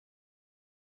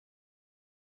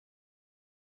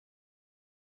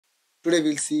Today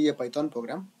we'll see a Python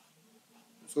program.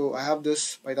 So I have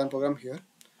this Python program here.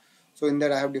 So in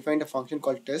that I have defined a function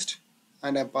called test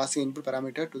and I'm passing input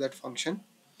parameter to that function.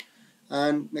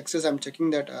 And next is I'm checking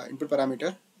that input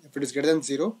parameter. If it is greater than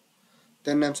 0,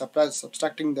 then I'm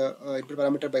subtracting the input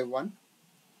parameter by 1.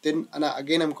 Then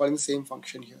again I'm calling the same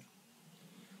function here.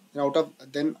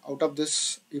 Then out of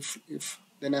this if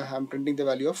then I'm printing the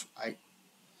value of I.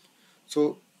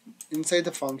 So inside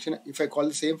the function, if I call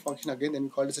the same function again, then we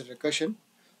call this a recursion.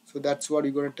 So that's what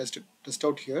we're going to test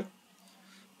out here.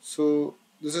 So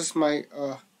this is my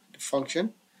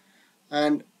function,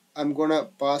 and I'm gonna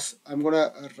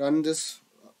run this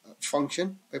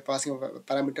function by passing a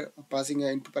parameter, passing an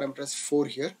input parameter as 4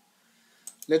 here.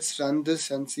 Let's run this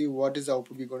and see what is the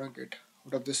output we're gonna get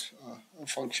out of this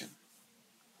function.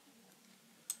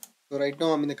 So right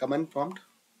now I'm in the command prompt,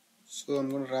 so I'm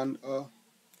gonna run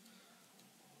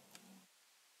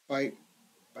py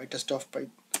test of py.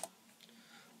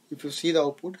 If you see the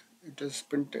output, it is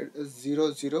printed as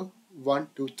 0 0 1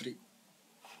 2 3.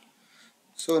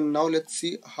 So now let's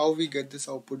see how we get this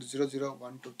output 0 0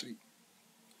 1 2 3.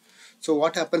 So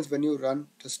what happens when you run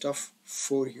test of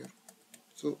 4 here?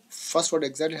 So first what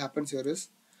exactly happens here is,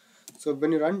 so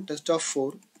when you run test of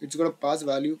 4, it's going to pass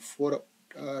value 4,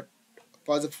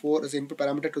 pass the 4 as input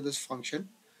parameter to this function.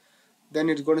 Then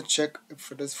it's going to check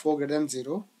if it is 4 greater than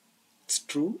 0, it's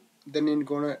true. Then it's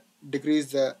going to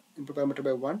decrease the input parameter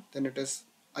by 1, then it is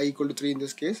I equal to 3 in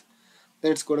this case.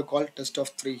 Then it's going to call test of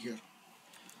 3 here.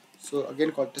 So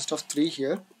again call test of 3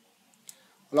 here.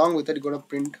 Along with that, you're going to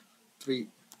print 3.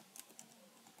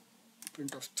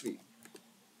 Print of 3.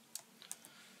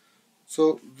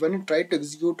 So when you try to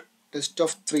execute test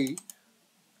of 3,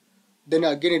 then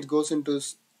again it goes into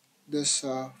this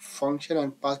function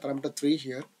and pass parameter 3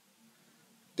 here.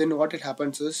 Then what it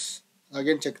happens is,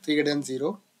 again check 3 greater than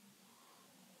 0.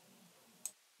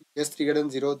 Yes, 3 greater than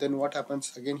 0. Then what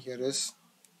happens again here is,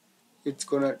 it's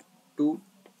gonna do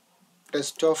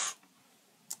test of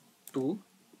 2,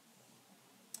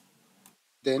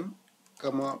 then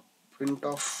comma print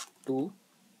of 2,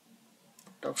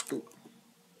 print of 2.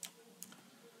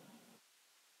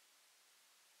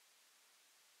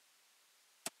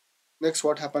 Next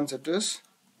what happens it is,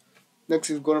 next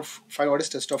is going to find what is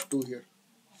test of 2 here.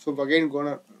 So again going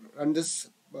to run this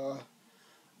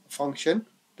function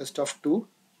test of 2.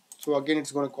 So again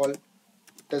it's going to call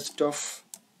test of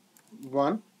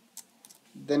 1,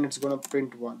 then it's going to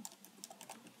print 1,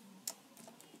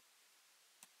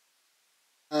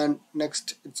 and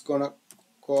next it's going to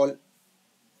call,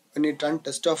 when it run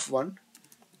test of 1,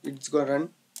 it's going to run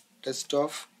test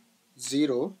of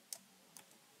 0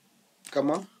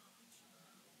 comma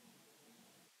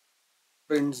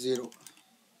print 0.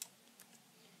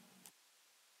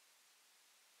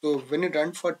 So when it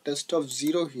run for test of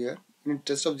 0 here, when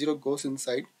test of 0 goes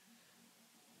inside,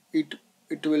 it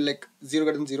will like 0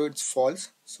 greater than 0, it's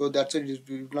false, so that's why it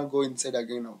will not go inside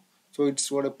again now. So it's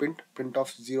going to print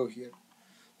of 0 here.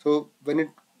 So when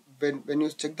you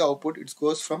check the output, it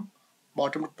goes from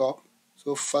bottom to top.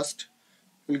 So first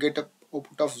you'll get a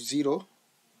output of 0,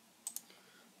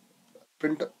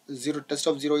 print 0. Test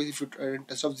of 0 is if you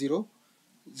test of 0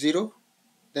 0,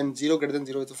 then 0 greater than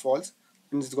 0 is a false,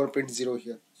 and it's going to print 0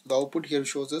 here. So the output here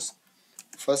shows us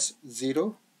first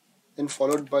 0, then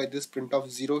followed by this print of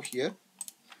 0 here.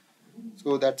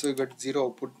 So that's why we get 0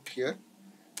 output here.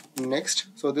 Next,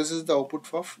 so this is the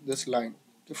output of this line.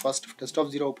 The first test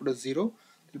of 0 output is 0,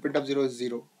 the print of 0 is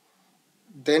 0.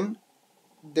 Then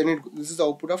this is the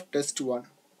output of test 1.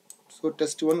 So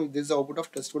test 1, this is the output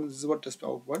of test 1, this is what test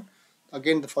of 1.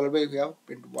 Again the followed by we have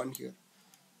print 1 here.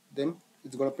 Then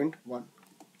it's going to print 1.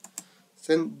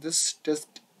 Then this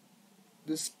test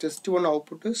 1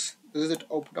 output is, this is the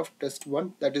output of test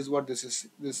 1, that is what this is.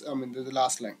 This the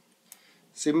last line.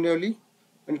 Similarly,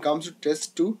 when it comes to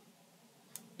test 2,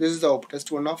 this is the output.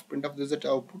 Test 1 of print of, this is the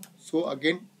output. So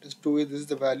again test 2 is, this is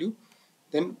the value,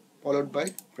 then followed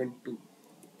by print 2.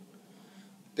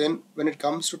 Then when it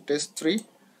comes to test 3,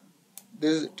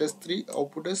 this is test 3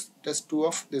 output is test 2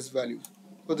 of this value.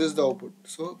 So this is the output.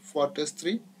 So for test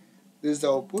 3, this is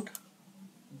the output,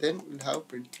 then we'll have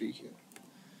print 3 here.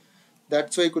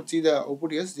 That's why you could see the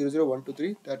output is 0 0 1 2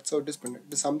 3. That's how it is printed.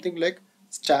 It is something like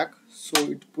stack, so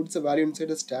it puts the value inside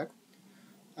the stack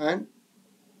and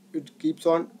it keeps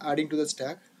on adding to the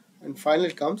stack, and finally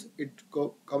it comes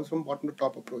from bottom to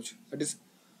top approach, that is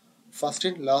first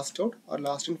in last out or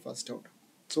last in first out.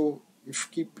 So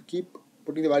if keep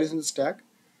putting the values in the stack,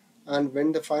 and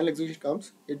when the final execution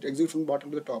comes, it executes from bottom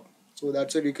to the top. So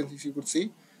that's why you could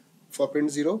see for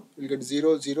print 0 you'll get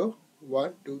 0 0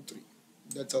 1 2 3.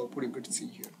 That's the output you could see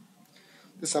here.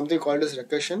 There's something called as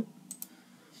recursion.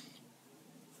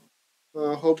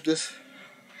 Hope this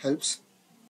helps.